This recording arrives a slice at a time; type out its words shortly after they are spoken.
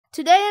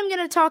Today I'm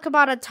going to talk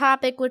about a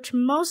topic which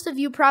most of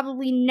you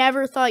probably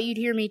never thought you'd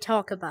hear me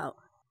talk about.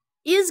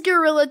 Is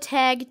Gorilla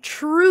Tag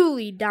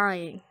truly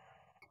dying?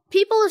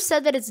 People have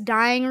said that it's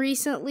dying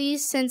recently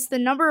since the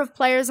number of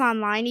players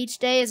online each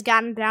day has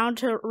gotten down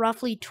to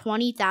roughly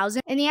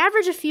 20,000, and the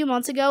average a few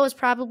months ago was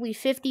probably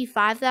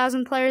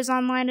 55,000 players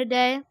online a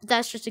day, but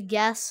that's just a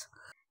guess.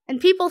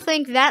 And people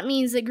think that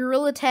means that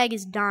Gorilla Tag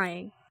is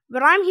dying.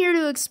 But I'm here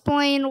to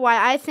explain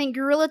why I think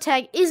Gorilla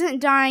Tag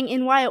isn't dying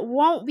and why it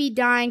won't be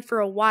dying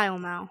for a while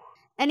now.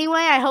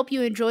 Anyway, I hope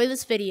you enjoy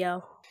this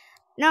video.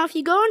 Now, if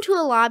you go into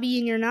a lobby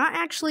and you're not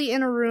actually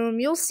in a room,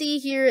 you'll see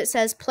here it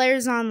says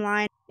players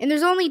online, and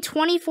there's only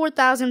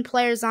 24,000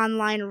 players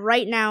online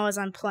right now as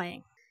I'm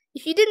playing.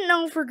 If you didn't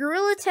know, for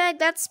Gorilla Tag,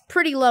 that's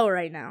pretty low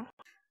right now.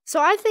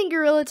 So I think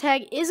Gorilla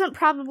Tag isn't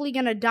probably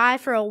going to die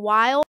for a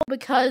while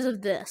because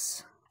of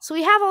this. So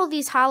we have all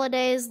these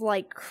holidays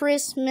like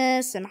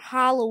Christmas and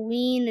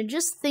Halloween and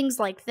just things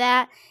like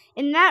that,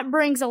 and that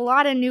brings a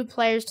lot of new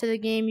players to the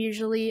game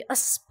usually,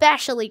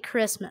 especially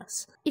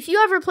Christmas. If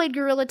you ever played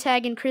Gorilla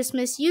Tag in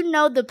Christmas, you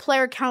know the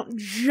player count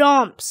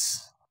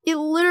jumps. It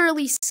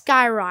literally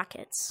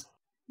skyrockets.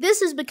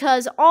 This is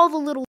because all the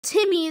little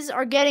Timmies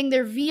are getting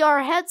their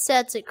VR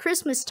headsets at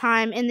Christmas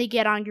time and they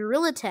get on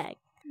Gorilla Tag.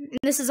 And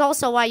this is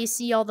also why you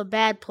see all the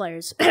bad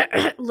players,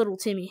 little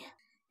Timmy.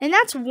 And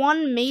that's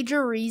one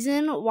major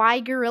reason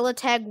why Gorilla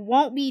Tag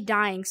won't be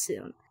dying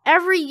soon.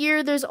 Every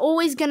year, there's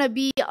always going to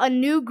be a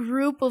new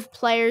group of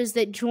players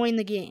that join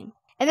the game.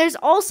 And there's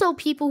also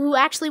people who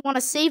actually want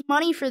to save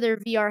money for their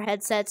VR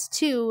headsets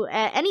too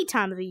at any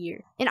time of the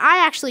year. And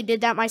I actually did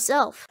that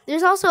myself.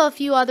 There's also a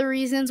few other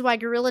reasons why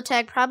Gorilla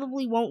Tag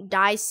probably won't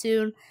die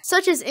soon,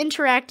 such as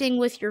interacting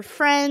with your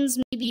friends,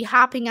 maybe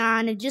hopping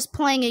on and just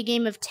playing a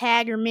game of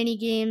tag or mini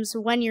games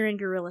when you're in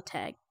Gorilla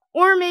Tag.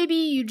 Or maybe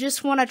you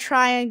just want to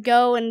try and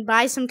go and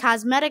buy some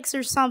cosmetics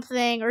or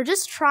something, or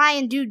just try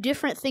and do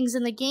different things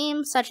in the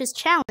game, such as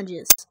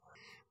challenges.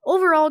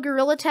 Overall,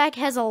 Gorilla Tag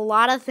has a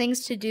lot of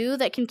things to do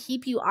that can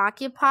keep you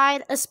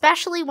occupied,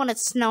 especially when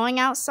it's snowing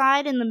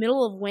outside in the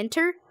middle of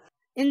winter.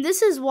 And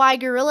this is why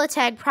Gorilla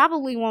Tag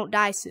probably won't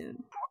die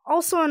soon.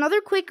 Also, another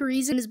quick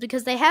reason is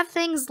because they have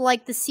things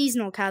like the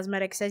seasonal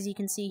cosmetics, as you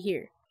can see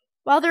here.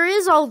 While there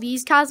is all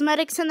these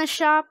cosmetics in the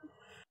shop,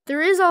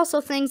 there is also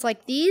things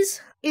like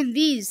these, and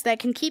these that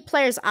can keep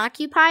players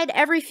occupied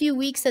every few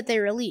weeks that they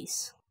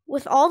release.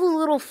 With all the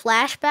little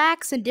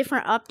flashbacks and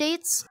different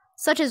updates,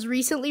 such as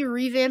recently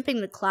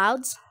revamping the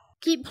clouds,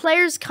 keep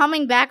players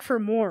coming back for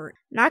more.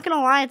 Not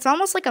gonna lie, it's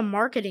almost like a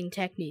marketing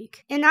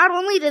technique. And not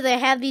only do they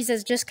have these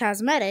as just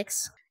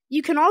cosmetics,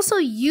 you can also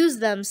use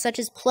them such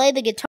as play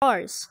the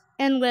guitars.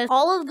 And with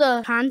all of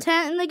the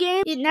content in the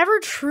game, it never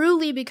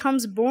truly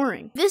becomes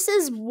boring. This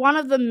is one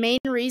of the main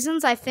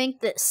reasons I think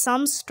that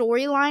some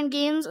storyline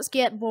games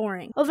get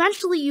boring.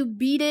 Eventually you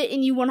beat it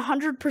and you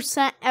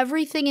 100%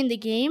 everything in the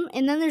game,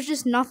 and then there's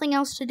just nothing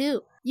else to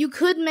do. You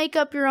could make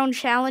up your own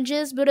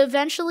challenges, but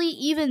eventually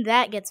even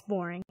that gets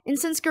boring. And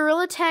since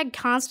Gorilla Tag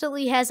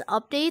constantly has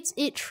updates,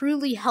 it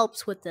truly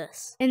helps with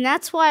this. And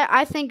that's why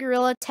I think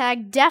Gorilla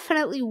Tag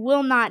definitely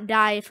will not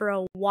die for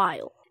a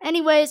while.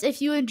 Anyways,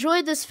 if you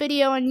enjoyed this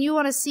video and you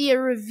want to see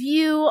a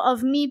review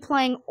of me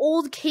playing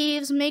old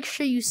caves, make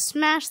sure you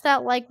smash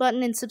that like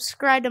button and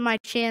subscribe to my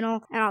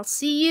channel, and I'll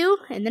see you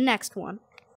in the next one.